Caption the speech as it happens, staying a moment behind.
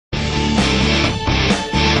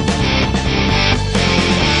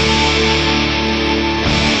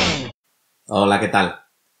Hola, ¿qué tal?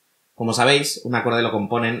 Como sabéis, un acorde lo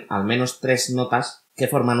componen al menos 3 notas que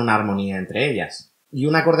forman una armonía entre ellas. Y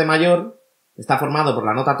un acorde mayor está formado por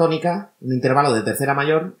la nota tónica, un intervalo de tercera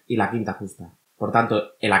mayor y la quinta justa. Por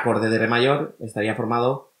tanto, el acorde de re mayor estaría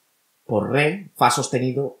formado por re, fa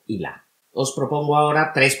sostenido y la. Os propongo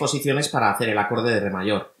ahora 3 posiciones para hacer el acorde de re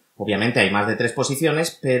mayor. Obviamente hay más de 3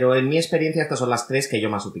 posiciones, pero en mi experiencia estas son las 3 que yo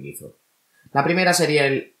más utilizo. La primera sería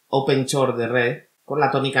el open chord de re con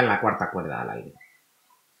la tónica en la cuarta cuerda al aire.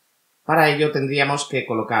 Para ello tendríamos que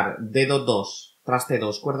colocar dedo 2, traste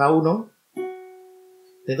 2, cuerda 1,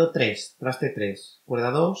 dedo 3, traste 3,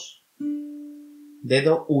 cuerda 2,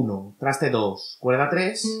 dedo 1, traste 2, cuerda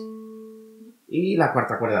 3 y la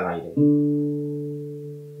cuarta cuerda al aire.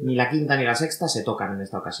 Ni la quinta ni la sexta se tocan en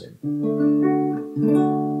esta ocasión.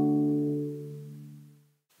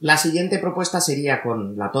 La siguiente propuesta sería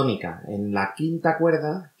con la tónica en la quinta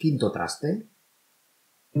cuerda, quinto traste.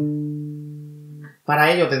 Para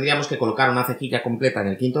ello tendríamos que colocar una cejilla completa en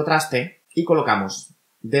el quinto traste y colocamos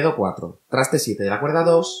dedo 4, traste 7 de la cuerda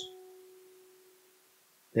 2,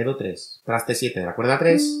 dedo 3, traste 7 de la cuerda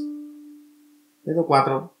 3, dedo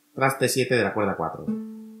 4, traste 7 de la cuerda 4.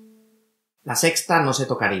 La sexta no se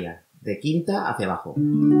tocaría, de quinta hacia abajo.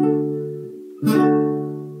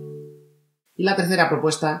 Y la tercera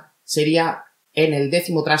propuesta sería en el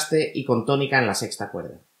décimo traste y con tónica en la sexta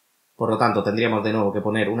cuerda. Por lo tanto, tendríamos de nuevo que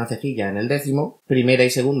poner una cejilla en el décimo, primera y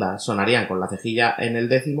segunda sonarían con la cejilla en el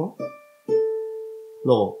décimo,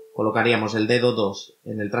 luego colocaríamos el dedo 2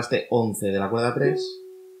 en el traste 11 de la cuerda 3,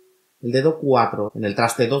 el dedo 4 en el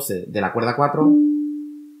traste 12 de la cuerda 4,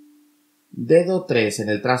 dedo 3 en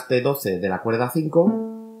el traste 12 de la cuerda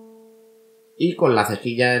 5 y con la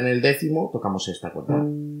cejilla en el décimo tocamos esta cuerda.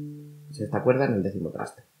 Esta cuerda en el décimo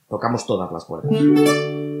traste. Tocamos todas las cuerdas.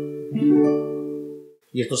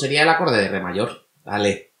 Y esto sería el acorde de re mayor.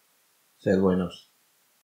 Dale, sed buenos.